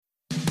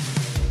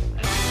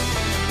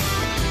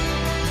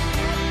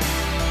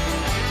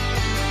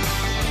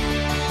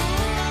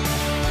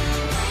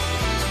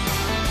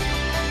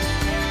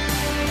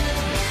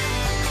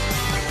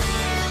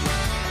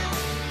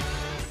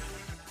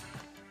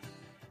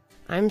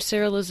I'm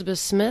Sarah Elizabeth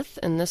Smith,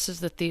 and this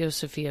is the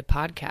Theosophia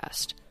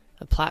Podcast,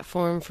 a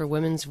platform for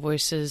women's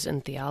voices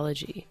in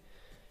theology.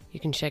 You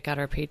can check out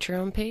our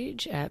Patreon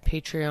page at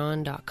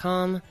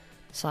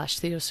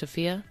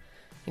patreon.com/Theosophia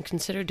and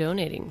consider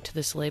donating to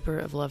this labor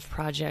of love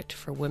project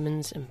for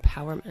women's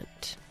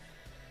empowerment.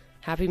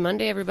 Happy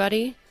Monday,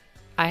 everybody.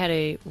 I had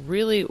a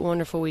really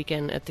wonderful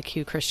weekend at the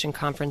Q Christian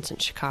Conference in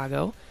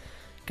Chicago.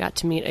 Got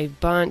to meet a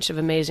bunch of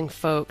amazing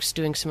folks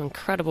doing some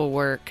incredible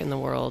work in the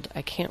world.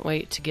 I can't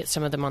wait to get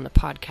some of them on the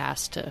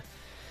podcast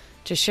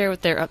to share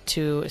what they're up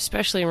to,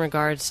 especially in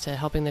regards to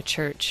helping the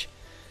church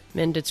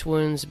mend its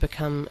wounds,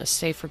 become a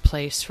safer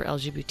place for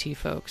LGBT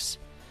folks.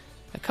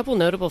 A couple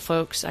notable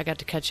folks I got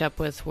to catch up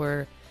with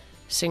were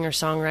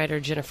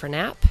singer-songwriter Jennifer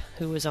Knapp,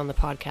 who was on the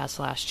podcast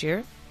last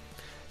year,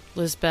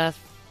 Lisbeth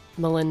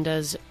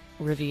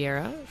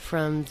Melendez-Riviera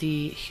from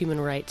the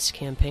Human Rights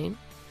Campaign,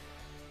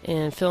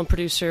 and film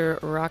producer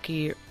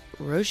Rocky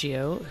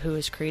Roggio, who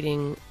is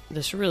creating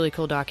this really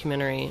cool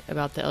documentary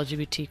about the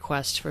LGBT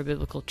quest for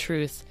biblical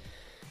truth,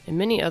 and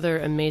many other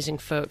amazing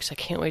folks I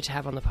can't wait to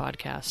have on the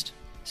podcast.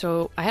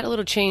 So I had a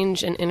little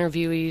change in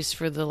interviewees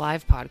for the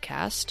live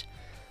podcast.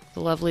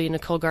 The lovely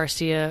Nicole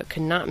Garcia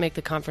could not make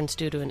the conference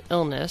due to an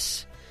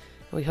illness.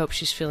 We hope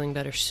she's feeling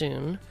better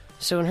soon.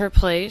 So in her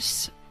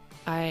place,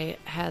 I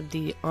had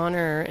the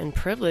honor and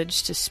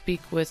privilege to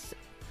speak with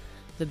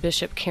the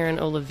Bishop Karen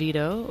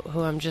Oliveto,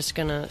 who I'm just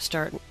going to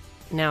start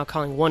now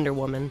calling Wonder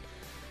Woman.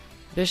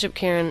 Bishop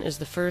Karen is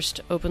the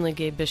first openly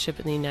gay bishop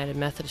in the United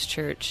Methodist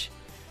Church.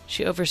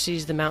 She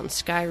oversees the Mountain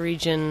Sky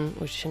region,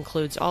 which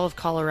includes all of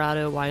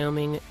Colorado,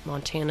 Wyoming,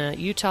 Montana,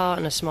 Utah,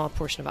 and a small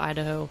portion of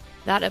Idaho.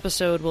 That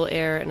episode will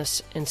air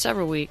in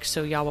several weeks,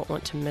 so y'all won't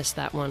want to miss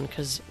that one,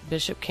 because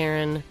Bishop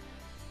Karen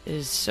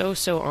is so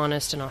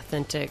honest and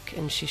authentic,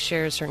 and she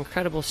shares her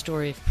incredible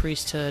story of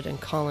priesthood and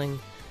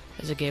calling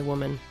as a gay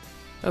woman.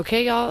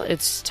 Okay, y'all,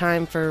 it's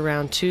time for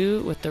round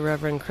 2 with the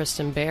Reverend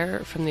Kristen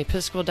Bear from the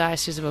Episcopal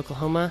Diocese of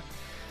Oklahoma.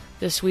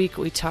 This week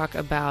we talk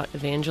about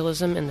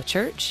evangelism in the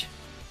church,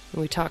 and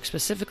we talk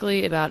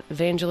specifically about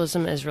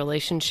evangelism as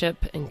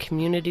relationship and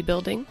community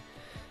building,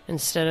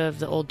 instead of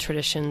the old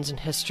traditions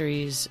and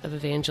histories of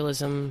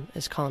evangelism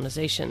as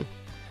colonization.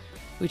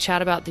 We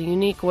chat about the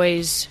unique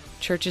ways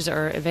churches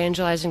are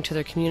evangelizing to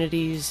their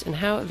communities and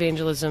how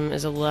evangelism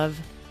is a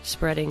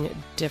love-spreading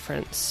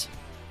difference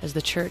as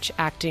the church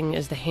acting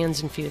as the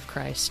hands and feet of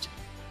Christ.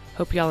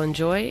 Hope y'all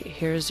enjoy.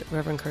 Here's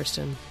Reverend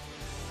Kirsten.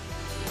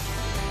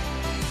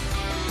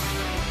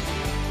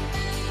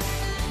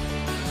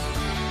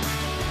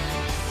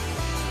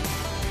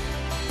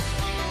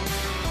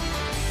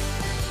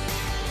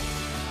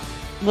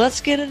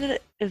 Let's get into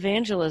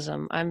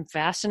evangelism. I'm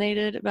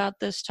fascinated about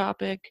this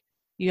topic.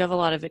 You have a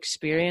lot of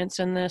experience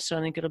in this, so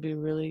I think it'll be a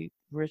really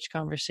rich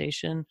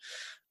conversation.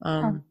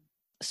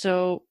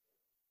 So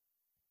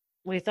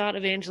we thought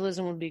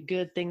evangelism would be a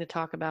good thing to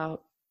talk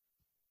about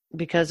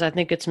because I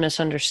think it's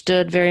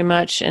misunderstood very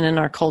much. And in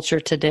our culture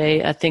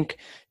today, I think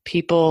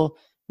people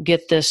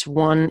get this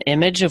one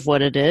image of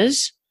what it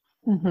is.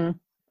 Mm-hmm.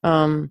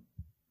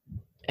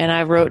 And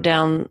I wrote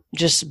down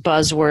just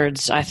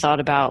buzzwords I thought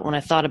about when I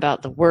thought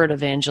about the word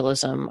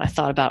evangelism. I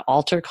thought about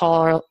altar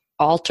calls.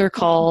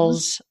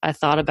 Mm-hmm. I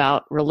thought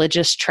about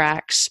religious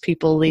tracts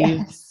people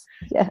leave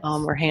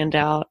or hand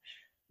out.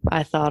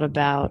 I thought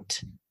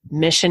about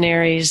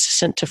missionaries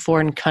sent to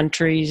foreign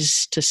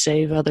countries to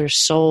save other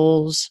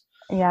souls.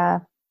 Yeah.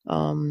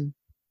 And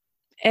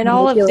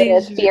all of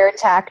these fear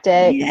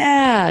tactics.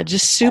 Yeah,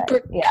 just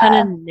super kind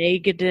of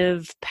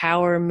negative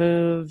power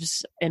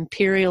moves,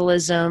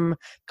 imperialism,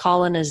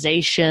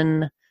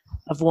 colonization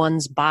of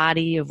one's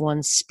body, of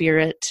one's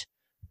spirit.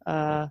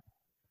 And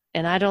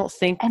I don't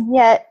think. And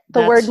yet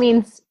the word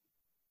means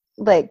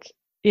what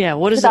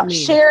does it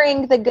mean?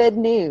 Sharing the good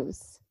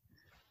news.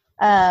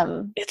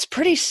 It's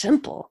pretty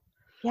simple.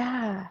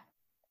 Yeah.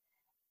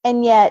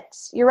 And yet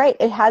you're right.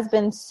 It has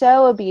been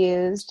so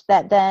abused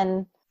that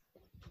then,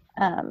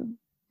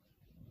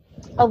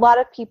 a lot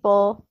of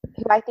people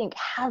who I think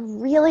have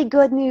really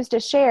good news to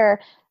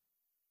share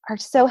are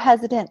so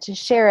hesitant to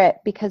share it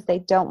because they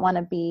don't want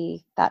to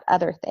be that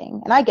other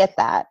thing. And I get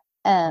that.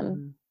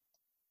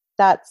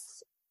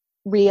 That's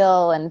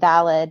real and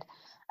valid.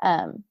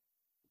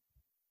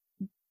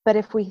 But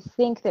if we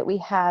think that we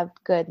have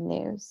good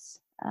news,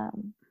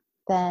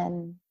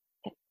 then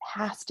it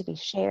has to be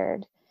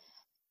shared.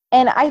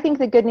 And I think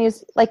the good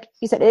news, like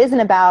you said, it isn't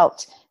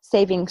about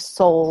saving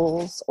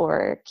souls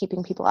or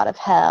keeping people out of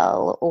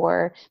hell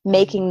or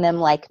making them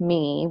like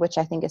me, which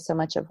I think is so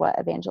much of what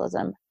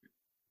evangelism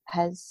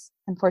has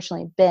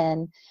unfortunately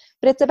been.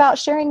 But it's about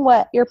sharing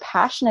what you're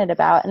passionate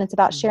about, and it's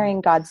about sharing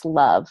God's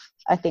love,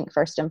 I think,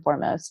 first and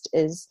foremost,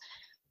 is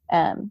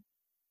at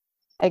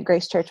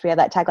Grace Church, we have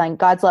that tagline,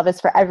 God's love is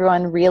for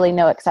everyone, really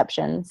no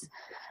exceptions.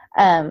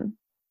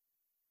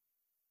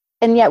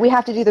 And yet we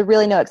have to do the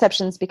really no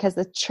exceptions because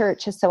the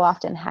church has so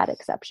often had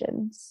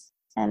exceptions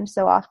and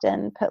so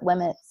often put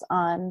limits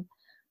on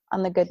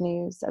the good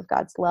news of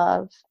God's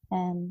love.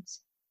 And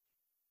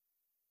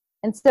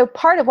And so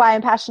part of why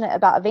I'm passionate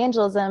about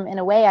evangelism in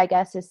a way, I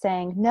guess, is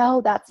saying,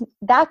 no,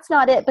 that's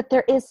not it. But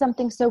there is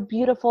something so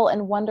beautiful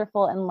and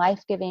wonderful and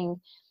life-giving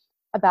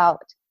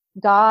about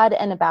God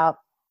and about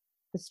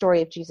the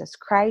story of Jesus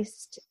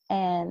Christ.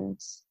 And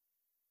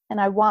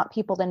I want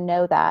people to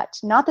know that.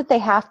 Not that they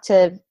have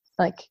to,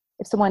 like,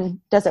 if someone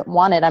doesn't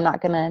want it, I'm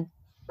not going to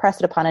press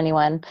it upon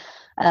anyone.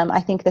 I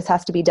think this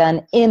has to be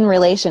done in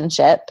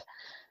relationship.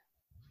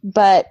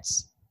 But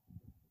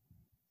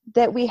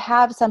that we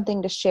have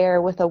something to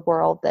share with a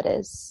world that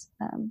is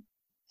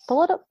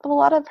full of a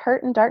lot of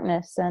hurt and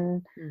darkness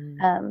and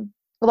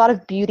a lot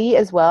of beauty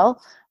as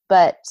well.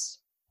 But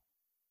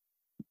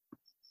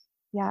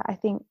yeah, I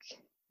think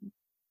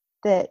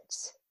that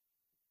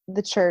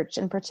the church,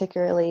 and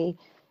particularly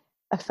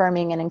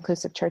affirming and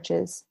inclusive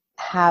churches,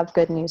 have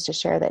good news to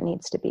share that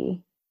needs to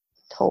be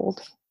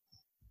told.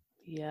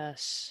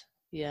 Yes.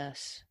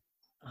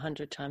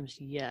 100 times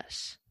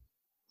yes.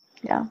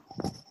 Yeah.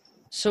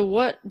 So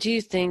what do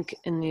you think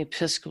in the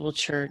Episcopal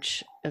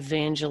Church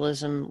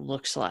evangelism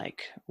looks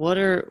like? What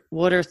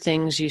are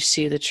things you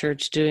see the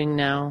church doing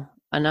now?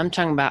 And I'm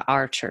talking about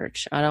our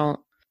church.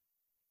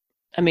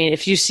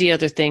 If you see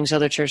other things,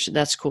 other churches,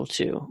 that's cool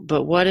too.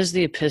 But what is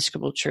the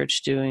Episcopal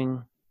Church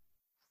doing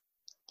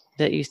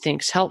that you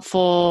think's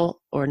helpful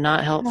or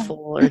not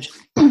helpful? Or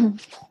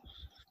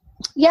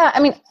Yeah, I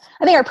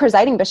think our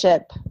presiding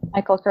bishop,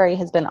 Michael Curry,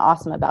 has been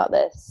awesome about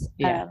this.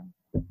 Yeah.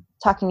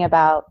 Talking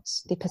about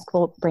the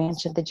Episcopal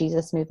branch of the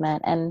Jesus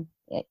movement and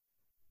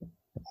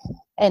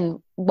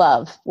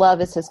love.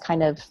 Love is his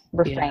kind of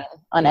refrain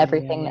on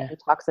everything that he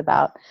talks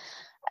about.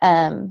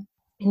 And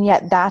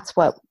yet that's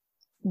what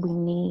we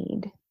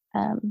need.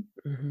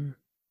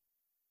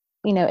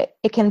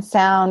 It can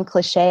sound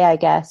cliche, I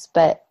guess,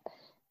 but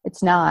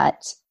it's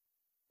not.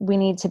 We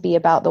need to be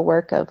about the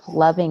work of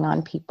loving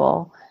on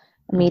people,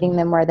 meeting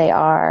them where they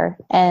are.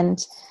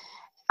 And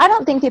I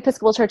don't think the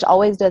Episcopal Church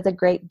always does a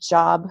great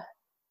job.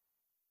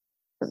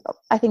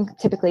 I think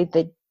typically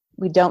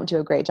we don't do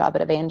a great job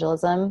at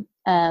evangelism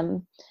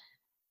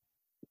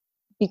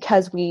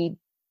because we're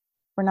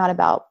not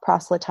about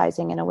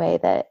proselytizing in a way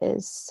that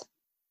is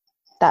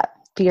that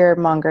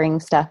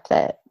fear-mongering stuff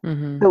that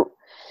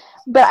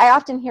but I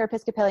often hear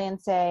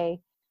Episcopalians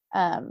say,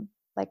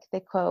 like they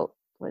quote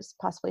was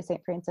possibly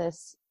St.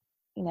 Francis,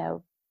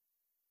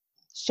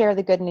 share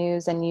the good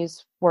news and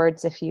use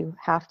words if you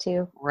have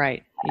to.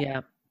 Right.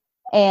 Yeah.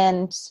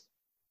 And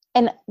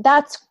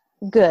that's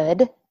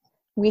good.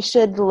 We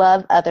should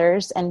love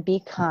others and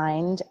be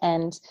kind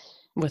and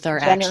with our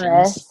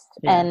generous actions.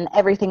 and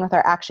everything with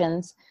our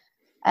actions.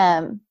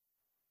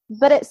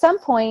 But at some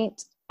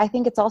point, I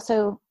think it's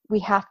also, we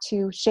have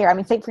to share.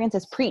 St.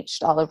 Francis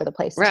preached all over the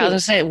place. Right. Too. I was going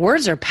to say,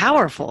 words are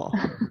powerful.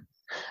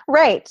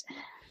 Right.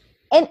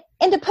 And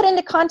to put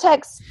into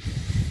context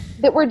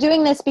that we're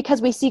doing this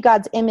because we see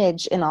God's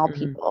image in all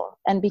people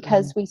and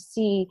because we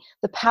see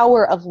the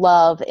power of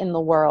love in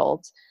the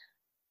world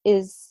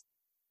is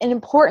an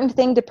important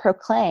thing to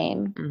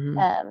proclaim.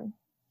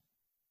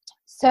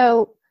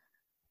 So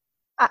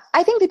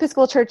I think the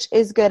Episcopal Church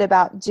is good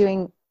about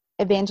doing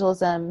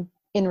evangelism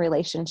in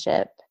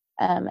relationship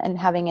and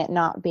having it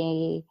not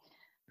be,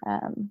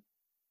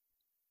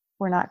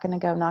 we're not going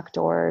to go knock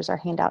doors or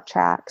hand out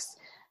tracts,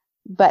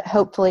 but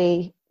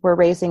hopefully we're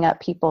raising up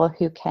people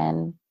who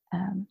can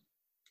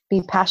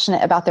be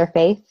passionate about their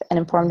faith and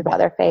informed about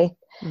their faith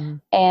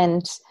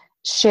and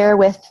share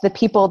with the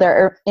people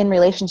they're in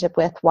relationship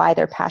with why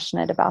they're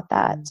passionate about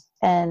that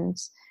and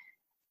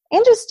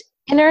just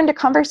enter into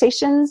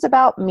conversations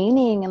about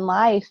meaning in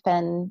life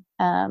and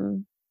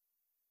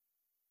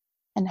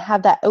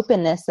have that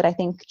openness that I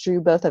think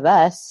drew both of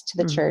us to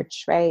the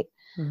church, right?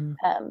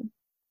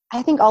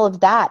 I think all of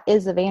that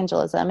is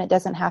evangelism. It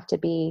doesn't have to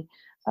be,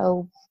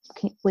 will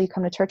you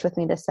come to church with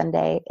me this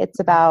Sunday?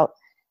 It's about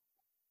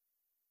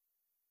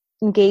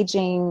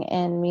engaging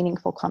in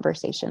meaningful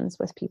conversations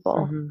with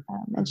people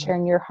and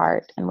sharing your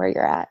heart and where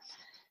you're at,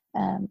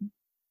 to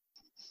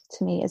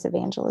me is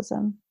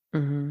evangelism.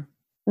 And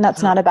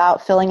that's not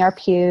about filling our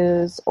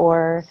pews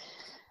or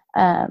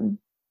it's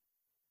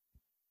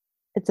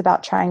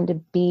about trying to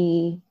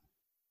be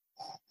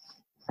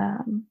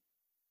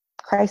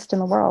Christ in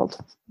the world.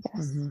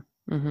 Yes.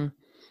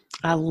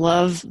 I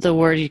love the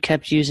word you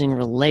kept using,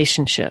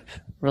 relationship.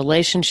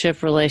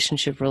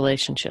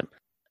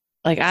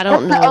 Like, I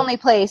don't know. That's the only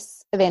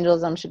place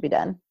evangelism should be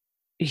done.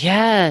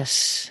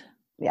 Yes.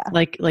 Yeah.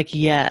 Like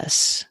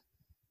yes.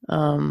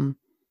 And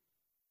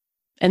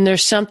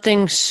there's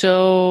something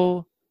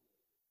so,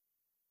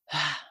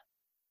 I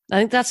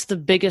think that's the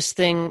biggest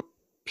thing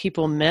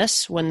people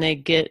miss when they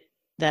get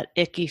that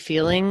icky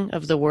feeling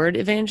of the word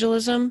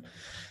evangelism,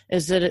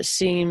 is that it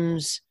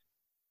seems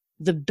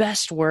the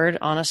best word,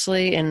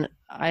 honestly, and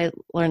I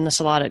learned this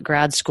a lot at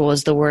grad school,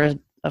 is the word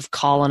of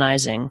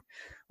colonizing.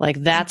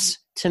 Like that's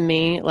to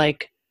me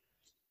like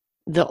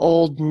the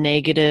old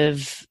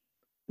negative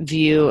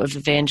view of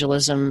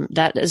evangelism.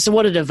 That is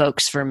what it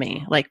evokes for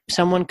me. Like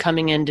someone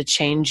coming in to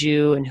change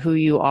you and who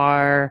you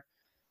are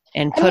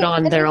and put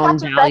on and their we own have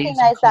to values.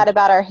 recognize that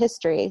about our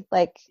history.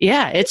 Like,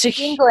 yeah, it's a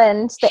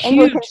England, the huge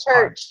Anglican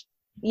part. Church,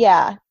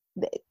 yeah,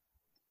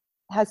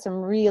 has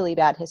some really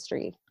bad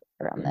history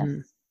around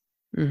this.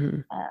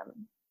 Mm-hmm.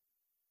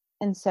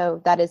 And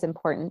so that is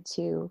important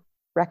to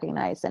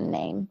recognize and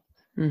name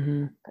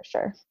for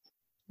sure.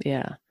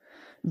 Yeah.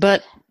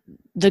 But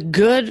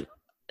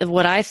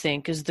what I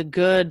think is the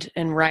good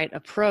and right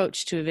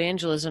approach to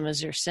evangelism,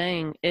 as you're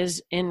saying,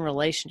 is in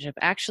relationship,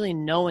 actually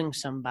knowing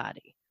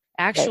somebody,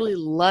 actually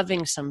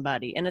loving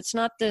somebody. And it's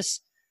not this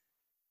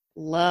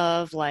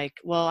love like,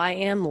 well, I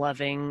am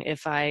loving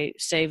if I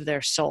save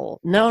their soul.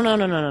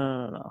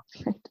 No.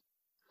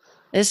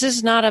 This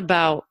is not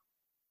about,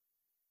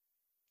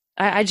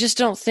 I just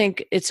don't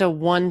think it's a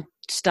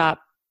one-stop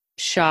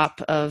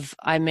shop of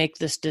I make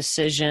this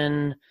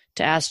decision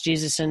to ask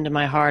Jesus into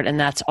my heart and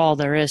that's all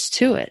there is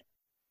to it.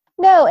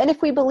 No, and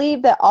if we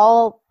believe that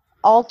all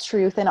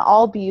truth and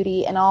all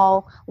beauty and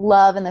all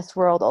love in this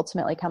world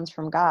ultimately comes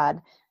from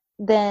God,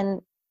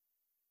 then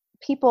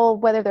people,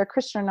 whether they're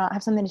Christian or not,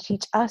 have something to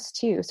teach us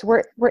too. So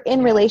we're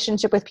in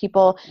relationship with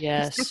people,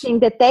 expecting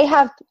that they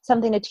have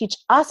something to teach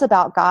us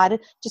about God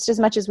just as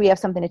much as we have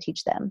something to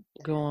teach them.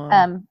 Go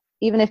on.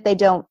 Even if they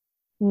don't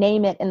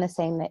name it in the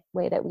same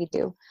way that we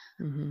do.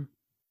 Mm-hmm.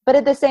 But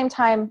at the same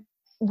time,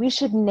 we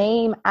should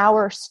name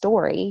our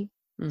story.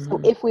 So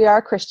if we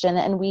are Christian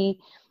and we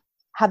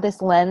have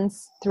this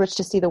lens through which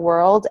to see the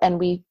world, and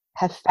we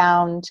have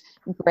found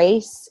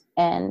grace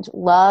and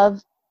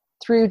love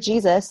through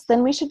Jesus,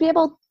 then we should be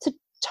able to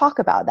talk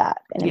about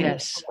that in a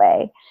meaningful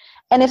way.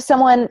 And if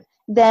someone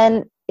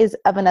then is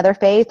of another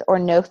faith or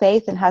no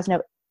faith and has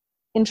no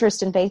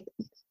interest in faith,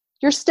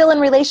 you're still in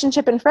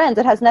relationship and friends.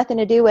 It has nothing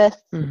to do with,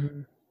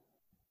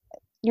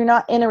 you're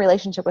not in a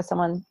relationship with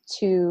someone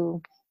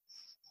to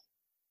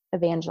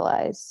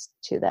evangelize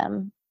to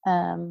them.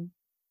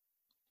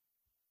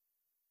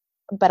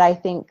 But I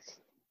think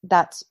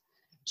that's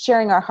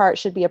sharing our heart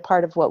should be a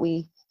part of what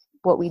we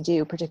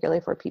do, particularly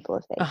for people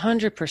of faith.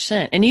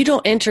 100%. And you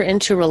don't enter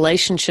into a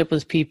relationship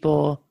with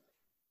people,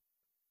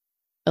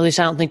 at least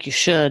I don't think you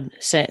should,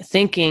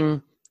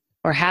 thinking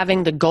or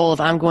having the goal of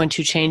I'm going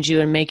to change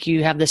you and make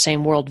you have the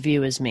same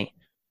worldview as me.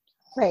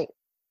 Right.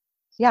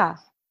 Yeah.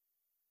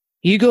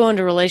 You go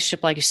into a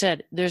relationship, like you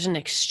said, there's an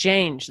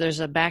exchange,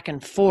 there's a back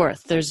and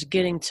forth, there's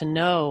getting to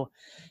know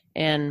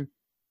and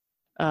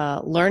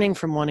learning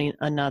from one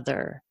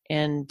another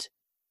and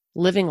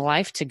living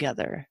life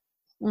together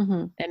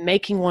and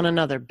making one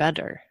another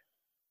better.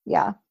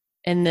 Yeah.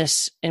 And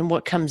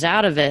what comes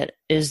out of it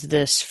is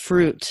this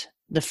fruit.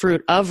 The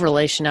fruit of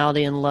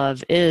relationality and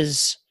love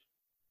is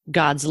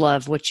God's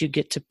love, which it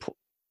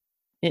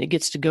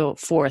gets to go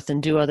forth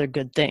and do other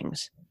good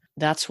things.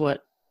 That's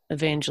what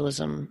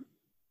evangelism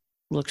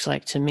looks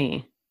like to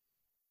me.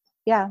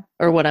 Yeah.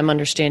 Or what I'm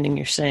understanding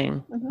you're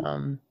saying.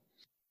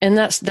 And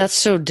that's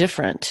so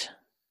different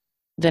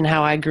than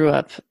how I grew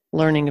up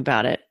learning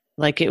about it.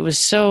 Like, it was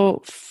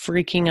so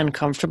freaking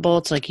uncomfortable.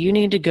 It's like, you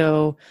need to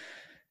go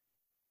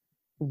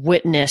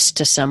witness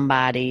to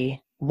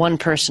somebody, one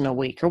person a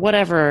week, or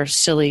whatever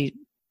silly,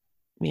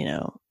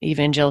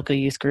 evangelical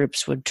youth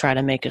groups would try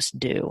to make us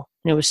do.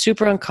 And it was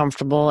super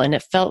uncomfortable, and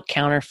it felt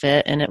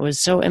counterfeit, and it was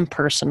so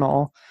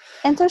impersonal.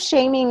 And so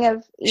shaming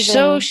of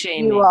even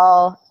you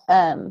all,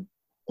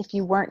 if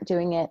you weren't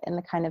doing it in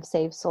the kind of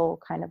save soul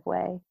kind of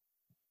way.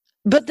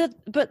 But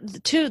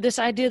too, this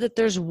idea that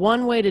there's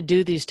one way to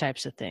do these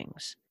types of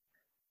things.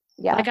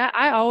 Yeah. Like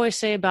I always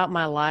say about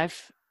my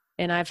life,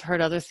 and I've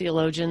heard other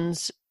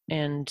theologians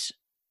and,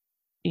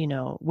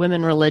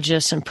 women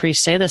religious and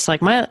priests say this,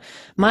 like my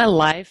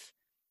life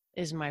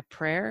is my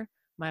prayer.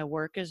 My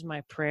work is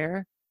my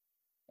prayer.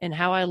 And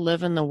how I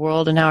live in the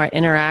world and how I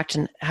interact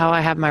and how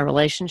I have my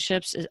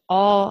relationships, it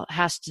all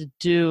has to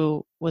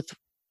do with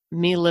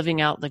me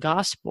living out the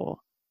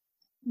gospel.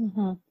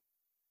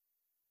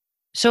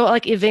 So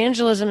like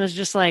evangelism is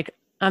just like,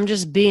 I'm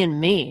just being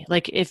me.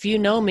 Like, if you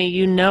know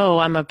me,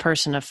 I'm a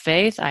person of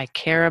faith. I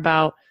care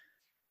about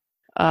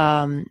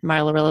my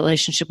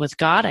relationship with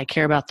God. I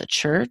care about the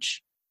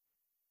church.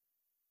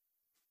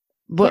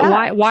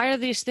 But why do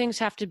these things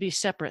have to be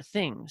separate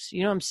things?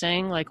 You know what I'm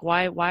saying? Like,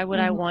 why would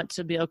I want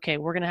to be, okay,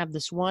 we're going to have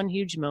this one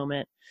huge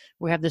moment.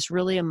 We have this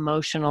really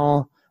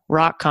emotional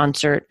rock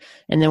concert,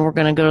 and then we're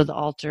going to go to the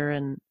altar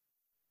and...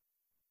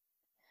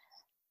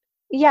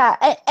 Yeah.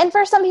 And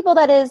for some people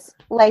that is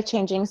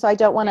life-changing. So I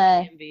don't want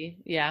to,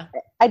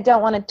 I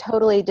don't want to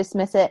totally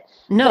dismiss it.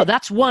 No,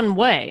 that's one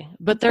way,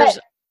 but there's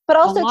but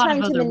also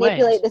trying to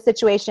manipulate the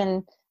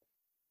situation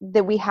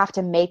that we have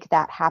to make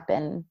that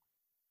happen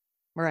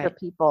for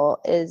people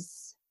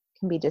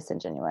can be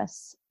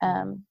disingenuous.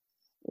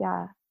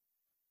 Yeah.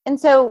 And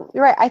so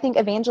you're right. I think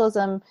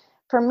evangelism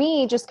for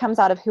me just comes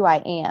out of who I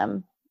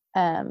am.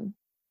 I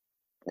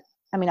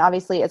mean,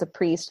 obviously as a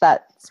priest,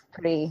 that's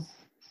pretty,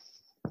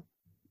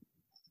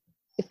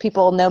 if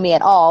people know me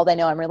at all, they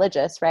know I'm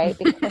religious, right?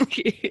 Because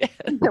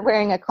they're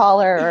wearing a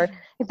collar, or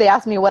if they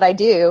ask me what I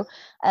do,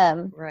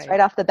 right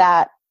off the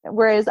bat.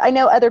 Whereas I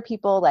know other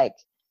people, like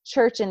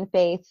church and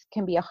faith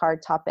can be a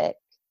hard topic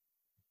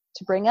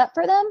to bring up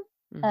for them.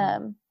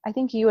 I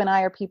think you and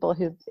I are people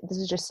who, this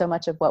is just so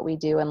much of what we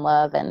do and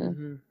love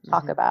and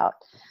talk about.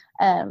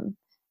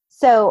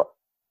 So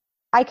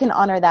I can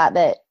honor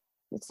that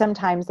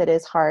sometimes it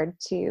is hard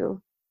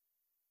to,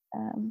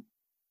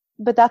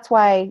 but that's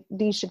why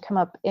these should come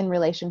up in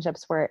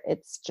relationships where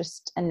it's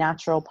just a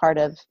natural part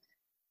of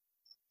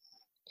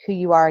who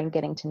you are and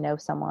getting to know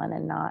someone,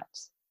 and not,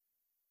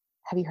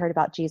 have you heard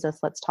about Jesus?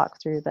 Let's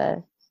talk through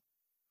the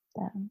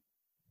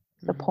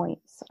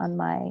points on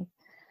my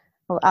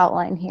little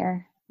outline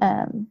here.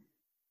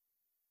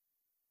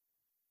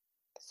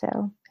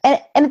 So,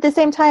 and at the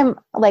same time,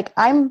 like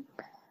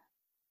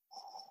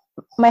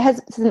my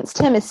husband, since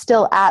Tim is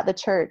still at the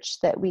church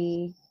that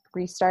we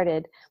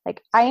restarted,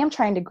 like I am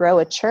trying to grow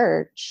a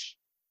church,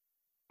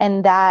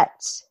 and that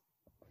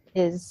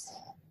is,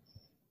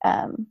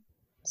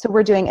 so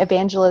we're doing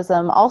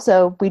evangelism.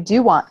 Also, we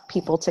do want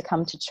people to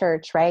come to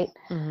church, right?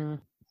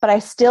 But I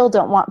still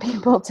don't want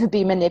people to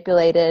be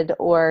manipulated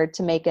or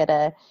to make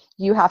it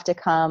you have to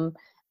come.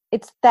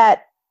 It's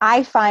that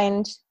I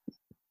find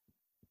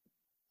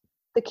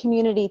the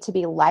community to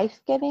be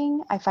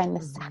life-giving. I find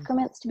the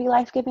sacraments to be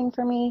life-giving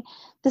for me.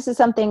 This is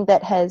something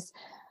that has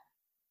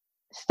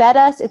fed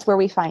us. It's where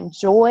we find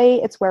joy.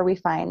 It's where we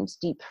find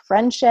deep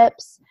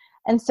friendships.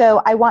 And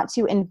so I want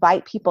to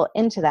invite people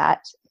into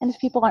that. And if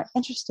people aren't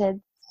interested,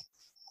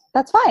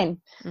 that's fine.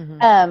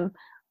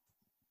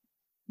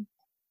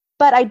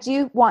 But I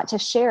do want to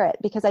share it,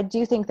 because I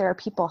do think there are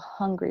people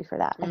hungry for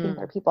that. I think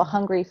there are people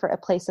hungry for a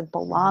place of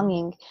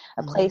belonging,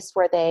 a place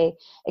where they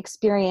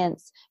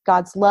experience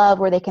God's love,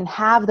 where they can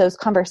have those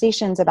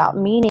conversations about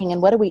meaning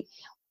and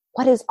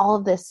what is all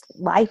of this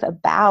life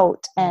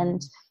about,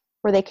 and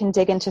where they can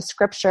dig into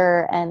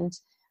scripture. And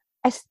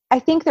I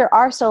think there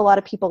are still a lot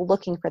of people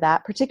looking for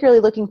that,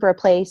 particularly looking for a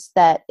place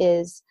that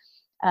is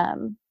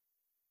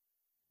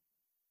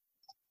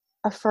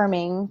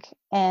affirming.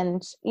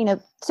 And,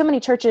 so many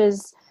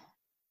churches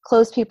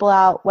close people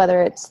out,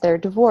 whether it's they're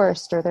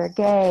divorced or they're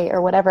gay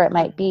or whatever it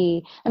might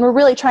be. And we're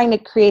really trying to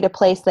create a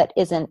place that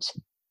isn't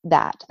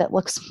that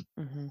looks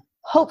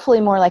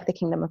hopefully more like the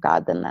kingdom of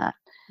God than that.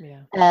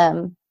 Yeah.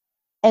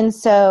 And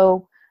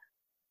so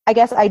I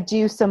guess I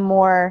do some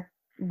more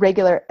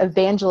regular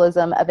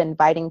evangelism of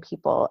inviting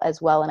people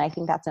as well. And I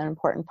think that's an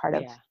important part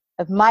of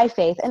my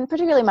faith, and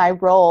particularly my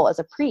role as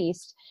a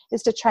priest,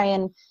 is to try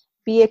and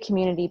be a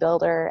community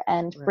builder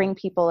and bring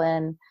people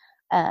in.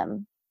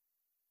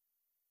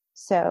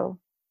 So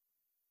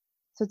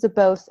it's a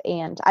both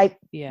and.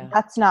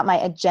 That's not my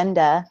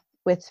agenda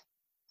with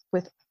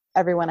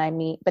everyone I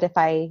meet, but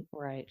but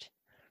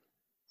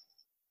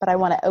I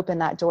want to open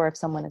that door if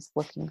someone is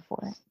looking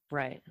for it.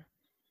 Right.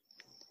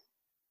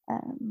 Yeah.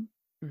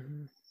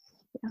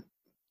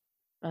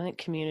 I think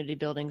community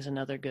building is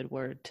another good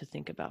word to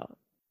think about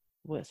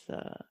with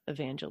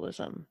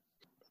evangelism.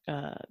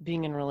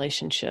 Being in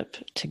relationship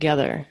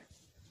together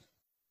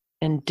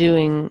and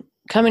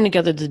coming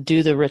together to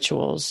do the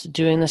rituals,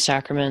 doing the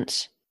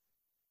sacraments.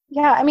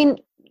 Yeah, I mean,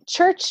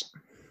 church,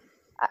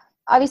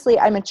 obviously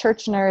I'm a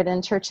church nerd,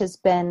 and church has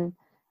been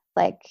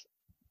like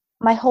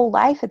my whole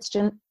life. It's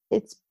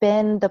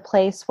been the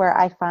place where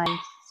I find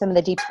some of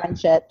the deep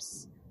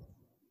friendships.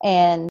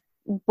 And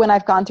when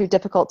I've gone through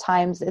difficult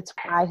times, it's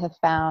where I have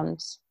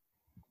found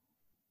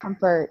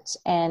comfort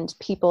and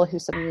people who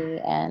support me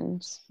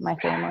and my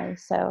family.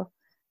 So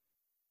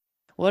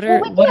we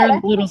did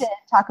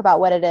talk about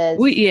what it is.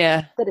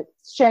 That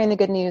it's sharing the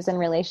good news and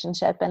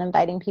relationship and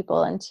inviting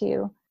people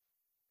into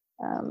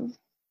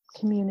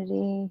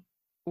community.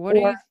 What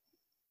are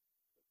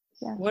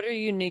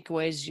unique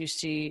ways you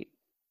see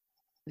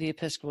the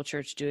Episcopal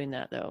Church doing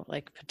that, though?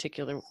 Like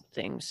particular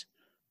things?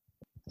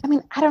 I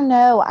mean, I don't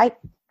know. I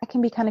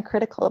can be kind of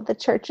critical of the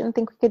church and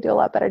think we could do a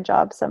lot better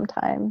job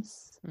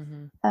sometimes.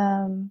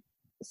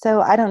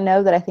 So I don't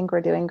know that I think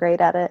we're doing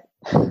great at it.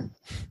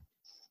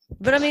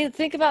 But I mean,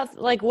 think about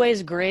like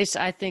ways Grace,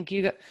 I think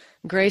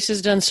Grace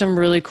has done some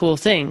really cool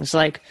things.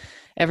 Like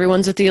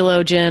everyone's a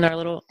theologian, our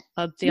little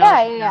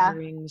theology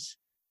gatherings.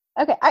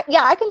 Okay.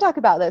 I can talk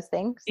about those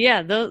things.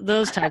 Yeah.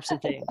 Those types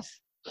of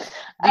things. You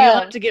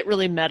don't have to get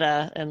really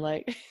meta and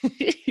like,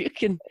 you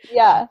can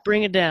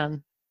bring it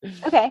down.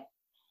 Okay.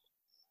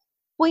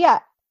 Well, yeah.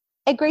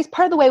 At Grace,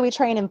 part of the way we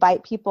try and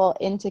invite people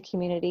into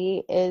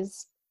community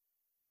is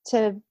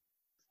to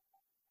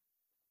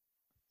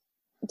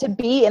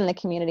be in the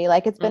community.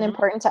 Like it's been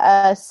important to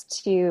us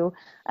to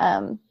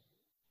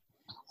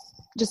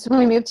just when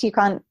we moved to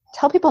Yukon,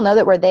 tell people know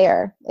that we're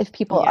there if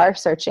people are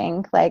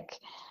searching, like,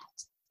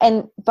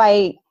 and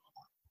by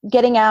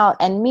getting out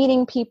and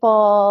meeting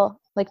people,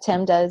 like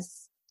Tim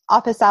does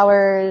office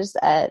hours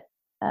at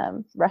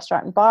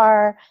restaurant and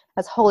bar,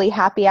 has holy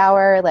happy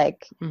hour,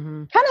 like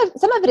kind of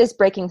some of it is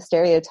breaking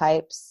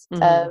stereotypes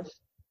of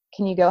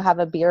can you go have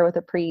a beer with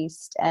a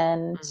priest,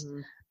 and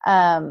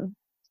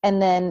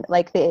then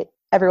like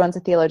everyone's a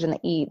theologian that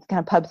eat kind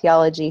of pub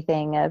theology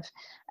thing of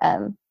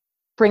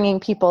bringing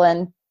people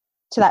in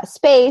to that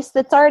space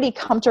that's already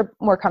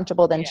more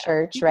comfortable than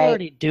church, people right?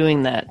 Already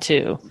doing that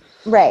too,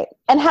 right?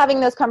 And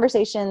having those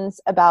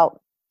conversations about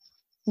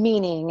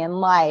meaning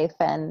and life,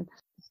 and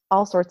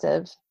all sorts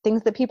of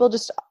things that people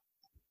just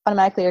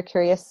automatically are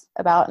curious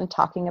about and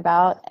talking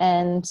about.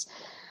 And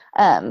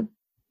so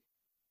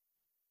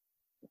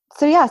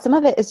yeah, some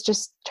of it is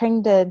just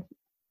trying to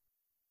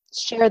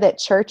share that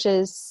church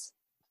is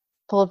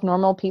full of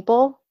normal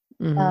people.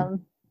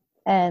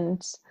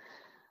 And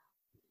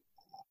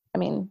I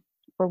mean,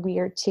 we're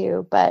weird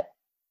too,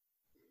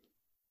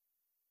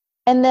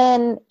 and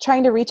then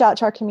trying to reach out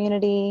to our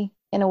community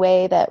in a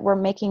way that we're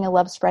making a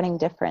love spreading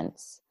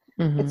difference.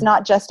 It's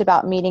not just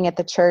about meeting at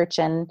the church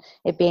and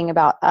it being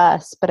about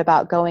us, but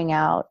about going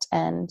out.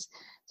 And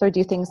so we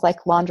do things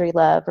like Laundry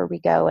Love, where we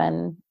go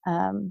and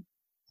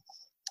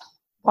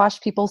wash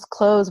people's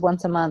clothes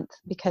once a month,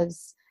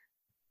 because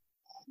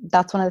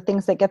that's one of the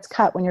things that gets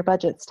cut when your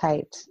budget's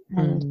tight,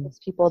 and gives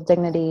people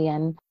dignity.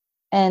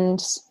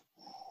 And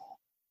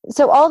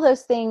so all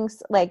those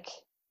things, like,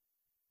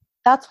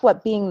 that's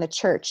what being the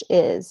church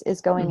is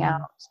going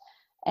out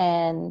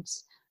and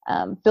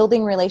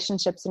building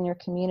relationships in your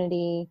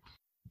community.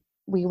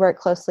 We work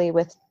closely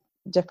with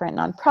different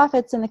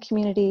nonprofits in the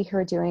community who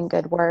are doing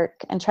good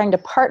work, and trying to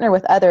partner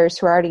with others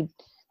who are already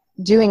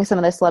doing some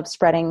of this love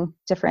spreading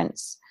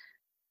difference,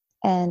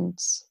 and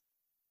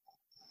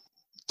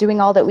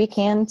doing all that we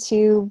can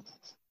to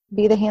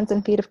be the hands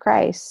and feet of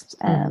Christ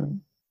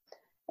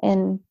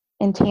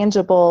in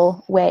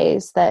tangible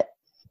ways that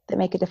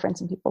make a difference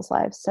in people's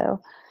lives.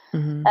 So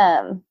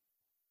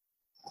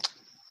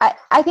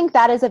I think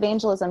that is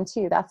evangelism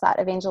too. That's that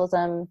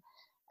evangelism,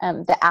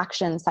 the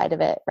action side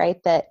of it,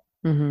 right? That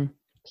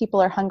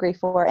people are hungry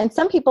for. And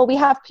some people, we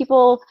have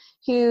people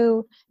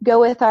who go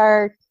with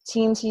our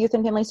team to youth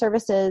and family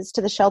services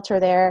to the shelter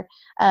there,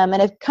 and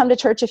have come to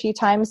church a few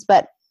times,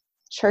 but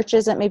church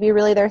isn't maybe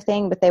really their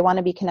thing, but they want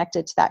to be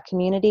connected to that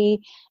community.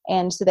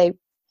 And so they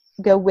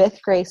go with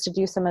Grace to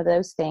do some of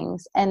those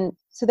things. And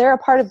so they're a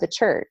part of the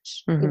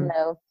church, even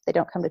though they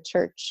don't come to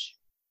church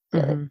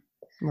really.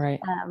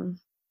 Right.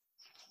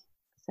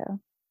 So.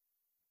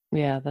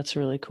 Yeah, that's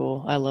really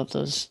cool. I love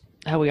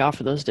how we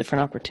offer those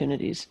different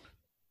opportunities.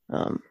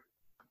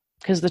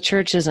 Because the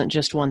church isn't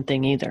just one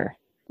thing either.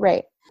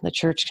 Right. The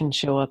church can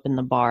show up in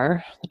the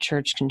bar. The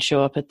church can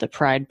show up at the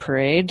Pride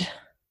Parade.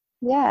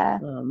 Yeah.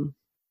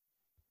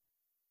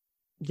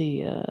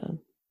 The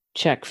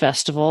Czech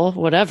Festival,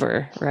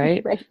 whatever,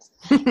 right? Right.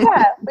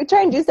 Yeah, we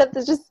try and do stuff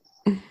that's just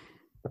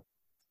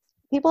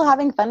people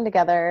having fun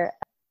together.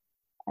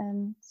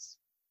 And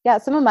yeah,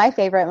 some of my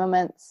favorite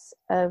moments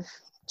of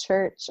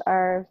church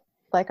are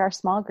like our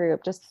small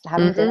group, just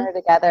having dinner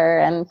together,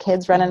 and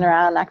kids running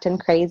around acting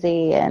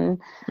crazy, and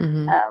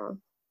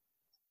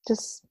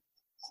just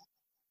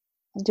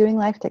doing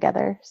life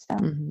together. So,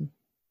 and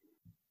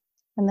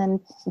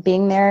then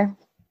being there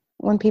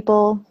when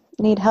people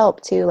need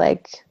help too,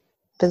 like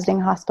visiting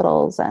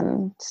hospitals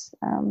and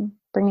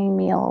bringing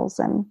meals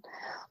and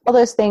all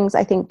those things.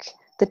 I think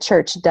the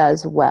church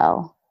does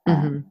well.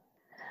 I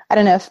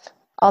don't know if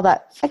all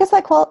that, I guess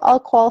that all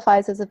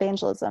qualifies as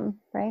evangelism,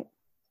 right?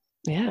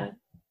 Yeah. So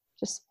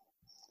just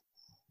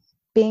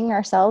being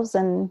ourselves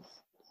and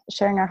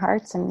sharing our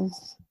hearts and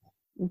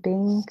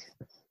being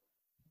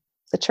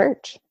the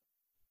church.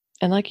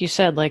 And like you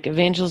said, like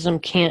evangelism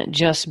can't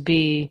just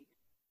be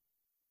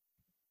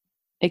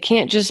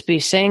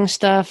saying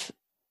stuff.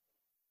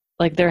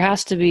 Like there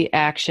has to be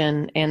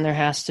action, and there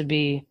has to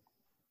be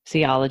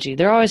theology.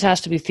 There always has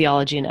to be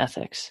theology and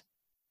ethics,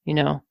 you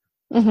know?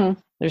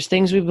 There's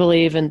things we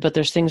believe in, but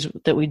there's things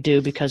that we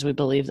do because we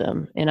believe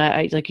them. And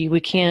I like,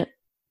 we can't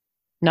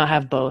not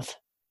have both.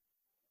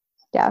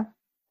 Yeah.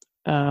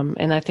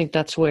 And I think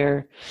that's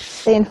where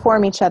they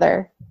inform each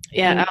other.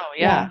 Yeah.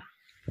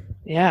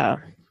 Yeah.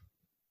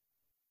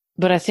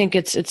 But I think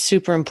it's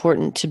super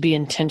important to be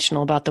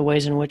intentional about the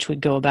ways in which we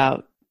go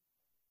about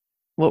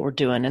what we're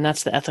doing. And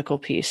that's the ethical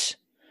piece,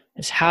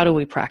 is how do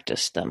we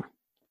practice them,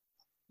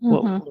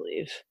 what we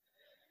believe,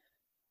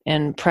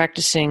 and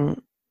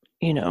practicing,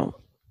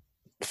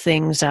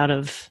 things out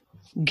of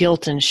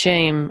guilt and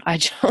shame, I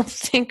don't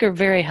think are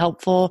very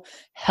helpful,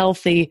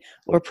 healthy,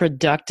 or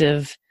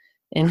productive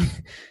in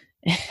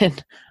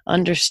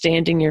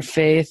understanding your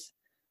faith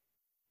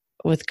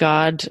with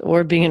God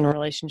or being in a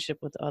relationship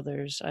with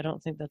others. I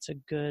don't think that's a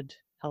good,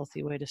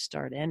 healthy way to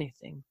start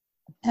anything.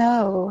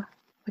 No,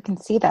 we can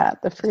see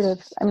that. The fruit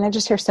of, I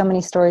just hear so many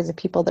stories of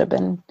people that have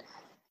been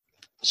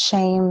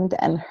shamed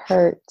and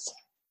hurt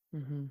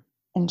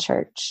in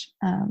church.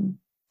 And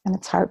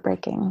it's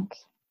heartbreaking.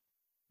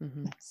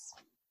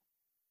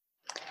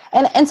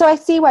 And so I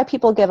see why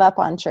people give up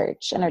on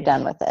church and are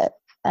done with it.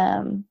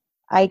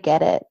 I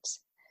get it.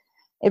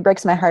 It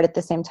breaks my heart at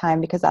the same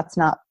time, because that's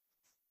not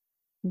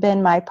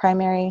been my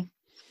primary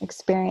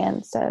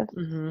experience of,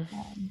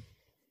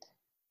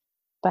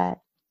 but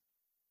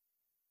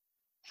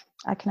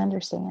I can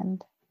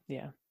understand.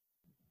 Yeah.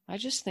 I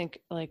just think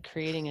like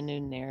creating a new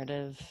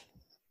narrative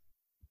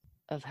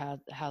of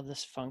how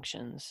this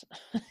functions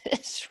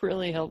is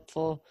really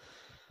helpful.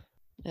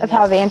 Of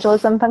how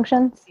evangelism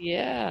functions?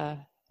 Yeah.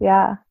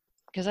 Yeah.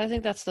 Because I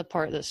think that's the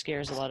part that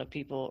scares a lot of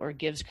people, or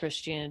gives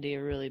Christianity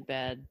a really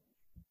bad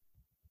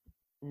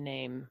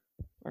name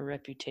or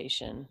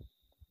reputation.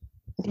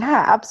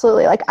 Yeah,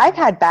 absolutely. Like I've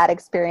had bad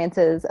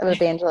experiences of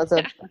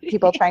evangelism,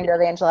 people trying to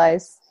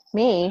evangelize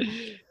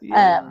me.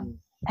 Yeah.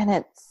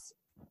 And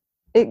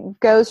it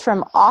goes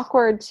from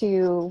awkward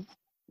to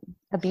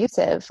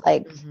abusive,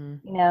 like,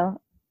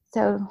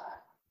 so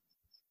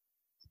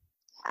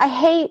I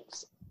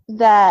hate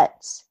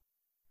that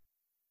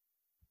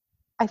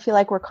I feel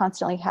like we're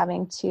constantly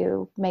having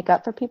to make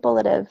up for people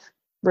that have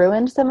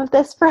ruined some of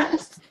this for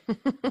us.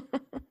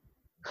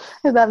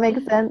 If that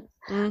makes sense.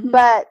 Mm-hmm.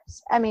 But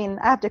I mean,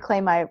 I have to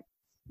claim my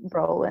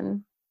role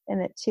in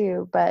it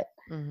too, but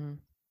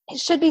it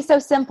should be so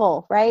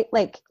simple, right?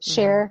 Like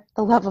share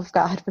the love of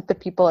God with the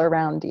people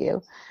around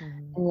you.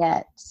 And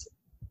yet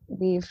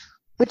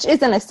which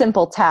isn't a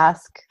simple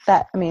task,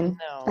 that, I mean,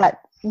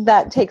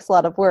 that takes a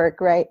lot of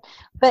work, right?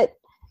 But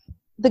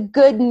the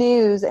good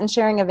news and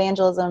sharing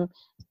evangelism,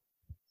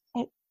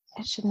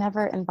 it should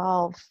never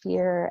involve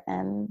fear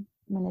and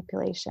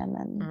manipulation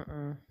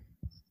and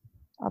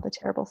all the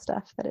terrible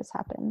stuff that has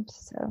happened.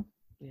 So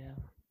yeah.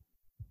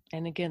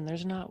 And again,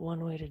 there's not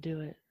one way to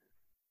do it.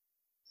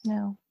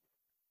 No.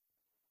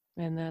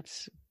 And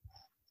that's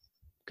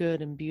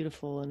good and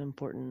beautiful and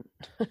important.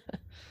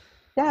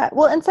 Yeah.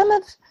 Well, and some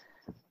of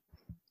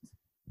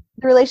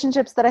the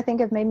relationships that I think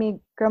have made me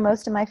grow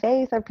most in my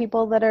faith are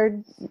people that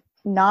are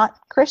not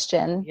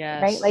Christian,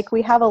 right? Like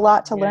we have a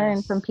lot to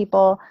learn from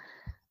people,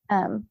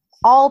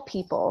 all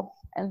people.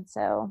 And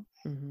so.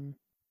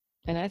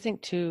 And I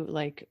think too,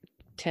 like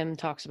Tim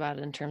talks about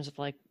it in terms of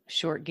like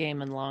short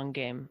game and long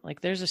game. Like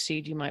there's a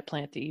seed you might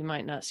plant that you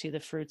might not see the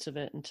fruits of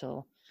it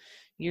until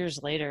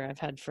years later. I've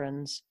had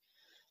friends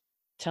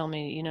tell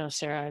me,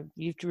 Sarah,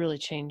 you've really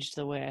changed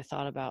the way I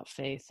thought about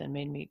faith and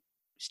made me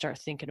start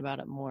thinking about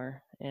it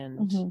more.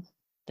 And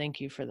thank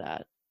you for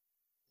that.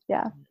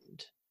 Yeah.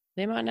 And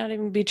they might not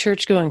even be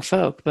church going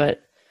folk,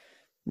 but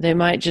they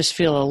might just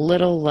feel a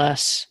little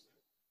less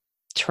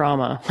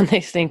trauma when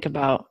they think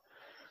about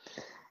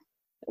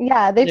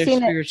they've their seen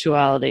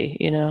spirituality,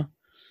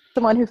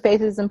 someone who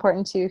faith is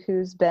important to,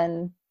 who's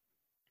been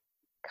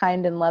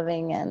kind and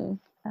loving, and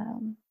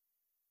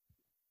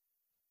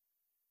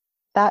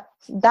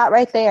that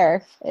right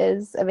there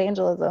is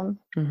evangelism.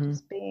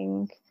 Just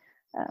being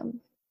a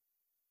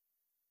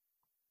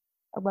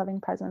loving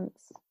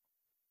presence.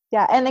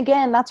 Yeah. And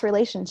again, that's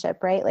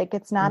relationship, right? Like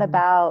it's not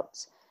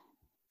about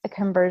a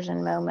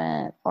conversion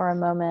moment or a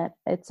moment.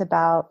 It's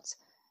about,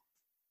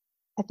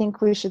 I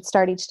think we should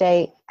start each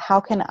day,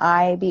 how can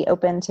I be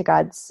open to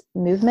God's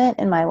movement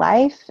in my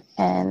life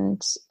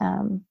and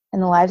in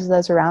the lives of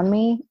those around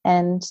me?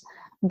 And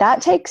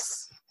that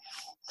takes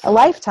a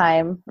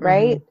lifetime,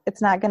 right?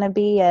 It's not going to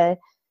be a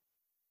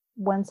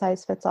one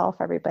size fits all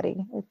for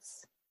everybody.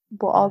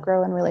 We'll all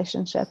grow in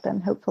relationship,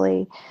 and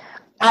hopefully,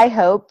 I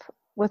hope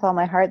with all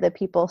my heart that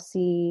people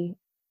see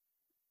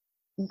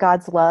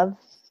God's love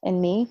in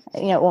me.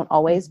 It won't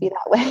always be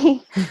that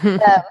way,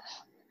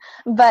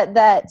 but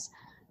that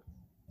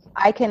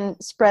I can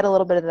spread a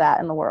little bit of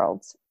that in the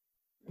world.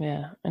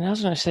 Yeah. And I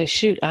was going to say,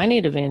 shoot, I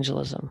need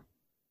evangelism.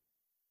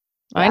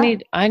 Yeah.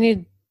 I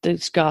need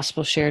this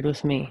gospel shared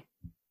with me.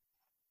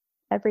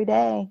 Every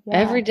day. Yeah.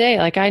 Every day.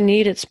 Like I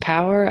need its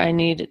power. I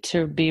need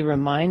to be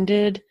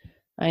reminded.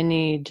 I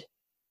need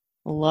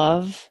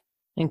love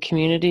and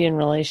community and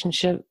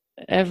relationship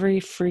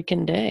every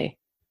freaking day.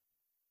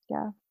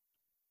 Yeah.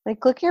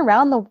 Like looking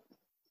around,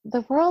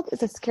 the world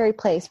is a scary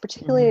place,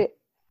 particularly,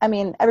 I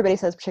mean, everybody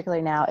says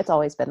particularly now, it's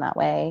always been that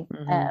way.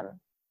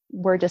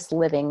 We're just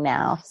living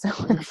now, so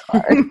it's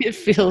hard. It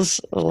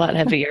feels a lot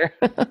heavier.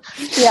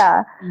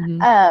 Yeah.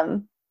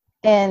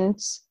 And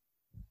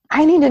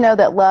I need to know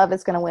that love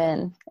is going to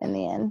win in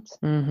the end,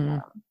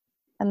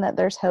 and that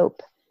there's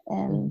hope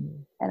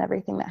in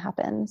everything that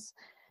happens.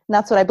 And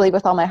that's what I believe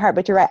with all my heart.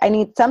 But you're right. I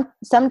need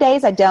some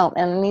days I don't,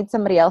 and I need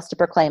somebody else to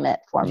proclaim it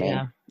for me.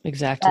 Yeah,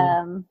 exactly.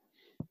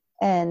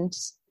 And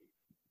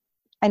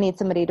I need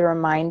somebody to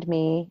remind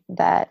me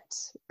that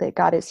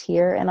God is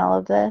here in all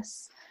of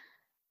this,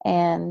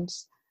 and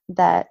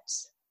that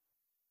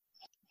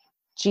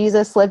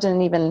Jesus lived in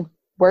an even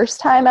worse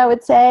time, I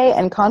would say,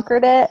 and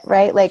conquered it,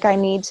 right? Like I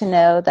need to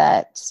know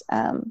that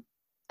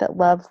that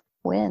love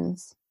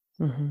wins.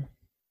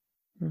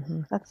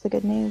 That's the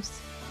good news.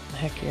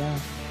 Heck yeah.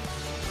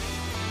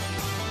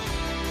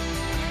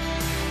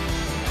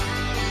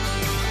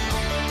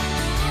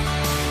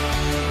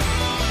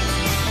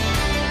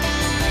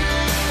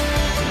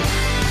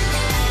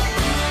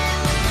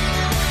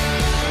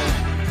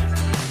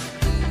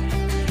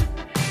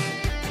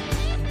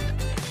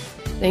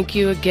 Thank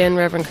you again,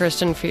 Reverend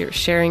Kirsten, for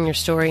sharing your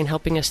story and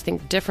helping us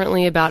think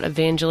differently about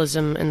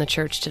evangelism in the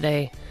church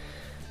today.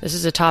 This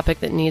is a topic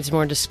that needs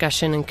more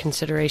discussion and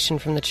consideration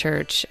from the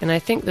church, and I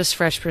think this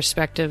fresh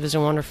perspective is a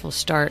wonderful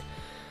start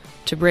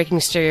to breaking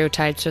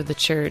stereotypes of the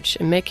church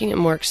and making it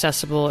more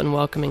accessible and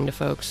welcoming to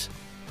folks.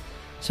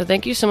 So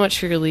thank you so much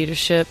for your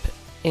leadership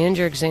and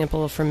your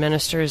example for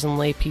ministers and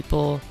lay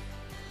people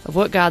of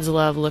what God's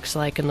love looks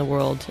like in the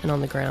world and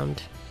on the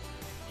ground.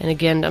 And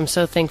again, I'm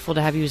so thankful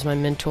to have you as my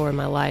mentor in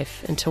my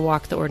life and to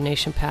walk the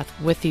ordination path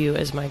with you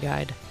as my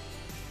guide.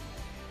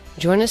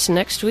 Join us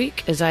next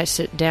week as I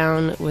sit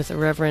down with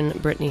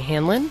Reverend Brittany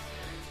Hanlon,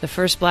 the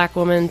first Black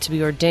woman to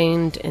be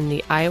ordained in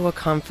the Iowa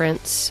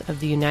Conference of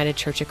the United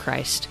Church of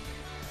Christ.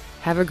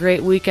 Have a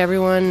great week,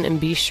 everyone, and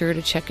be sure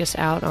to check us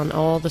out on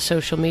all the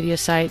social media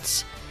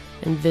sites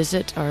and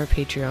visit our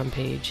Patreon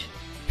page.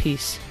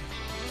 Peace.